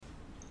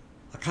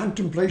A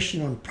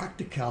contemplation on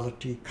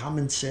practicality,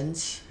 common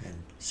sense, and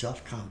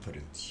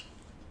self-confidence.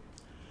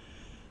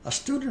 A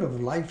student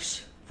of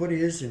life's what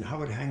is and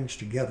how it hangs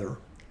together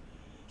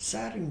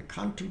sat in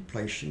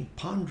contemplation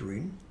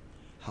pondering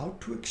how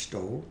to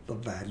extol the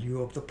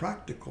value of the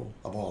practical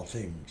of all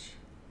things.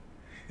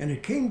 And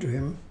it came to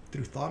him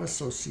through thought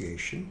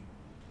association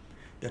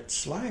that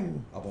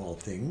slang of all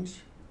things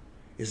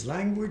is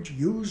language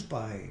used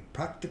by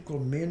practical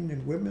men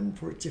and women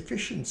for its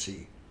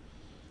efficiency.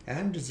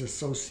 And as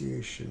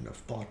association of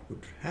thought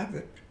would have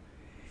it,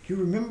 he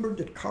remembered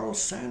that Carl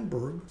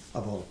Sandburg,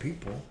 of all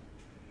people,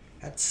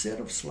 had said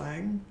of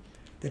slang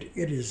that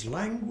it is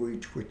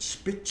language which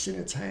spits in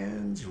its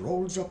hands,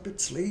 rolls up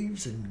its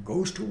sleeves, and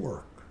goes to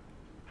work.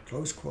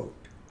 Close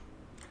quote.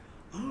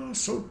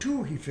 So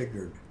too, he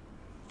figured,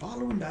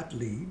 following that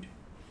lead,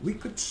 we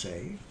could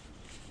say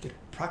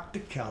that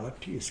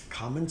practicality is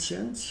common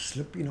sense,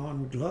 slipping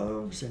on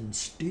gloves and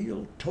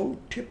steel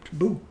toe-tipped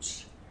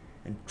boots,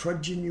 and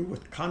trudging you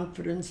with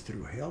confidence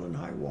through hell and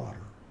high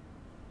water.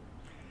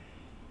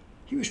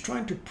 He was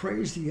trying to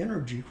praise the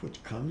energy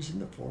which comes in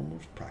the form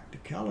of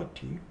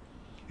practicality,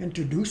 and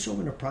to do so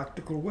in a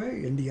practical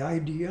way. And the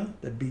idea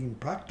that being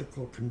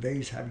practical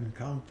conveys having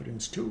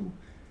confidence too,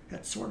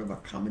 had sort of a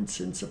common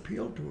sense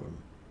appeal to him.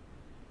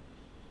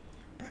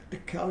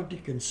 Practicality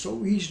can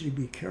so easily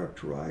be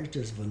characterized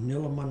as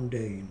vanilla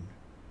mundane,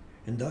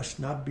 and thus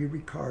not be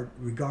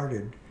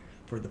regarded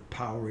for the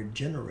power it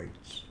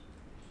generates.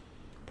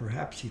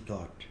 Perhaps, he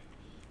thought,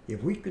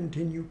 if we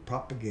continue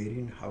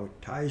propagating how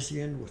it ties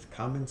in with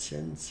common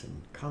sense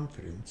and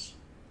confidence,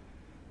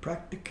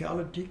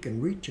 practicality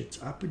can reach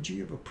its apogee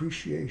of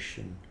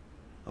appreciation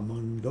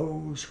among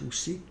those who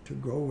seek to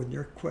grow in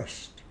their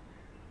quest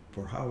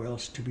for how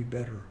else to be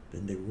better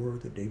than they were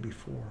the day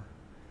before,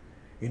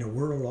 in a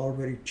world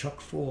already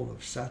chock full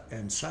of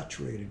and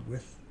saturated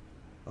with,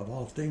 of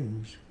all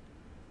things,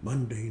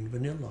 mundane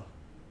vanilla.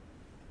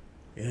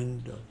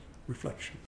 End of reflection.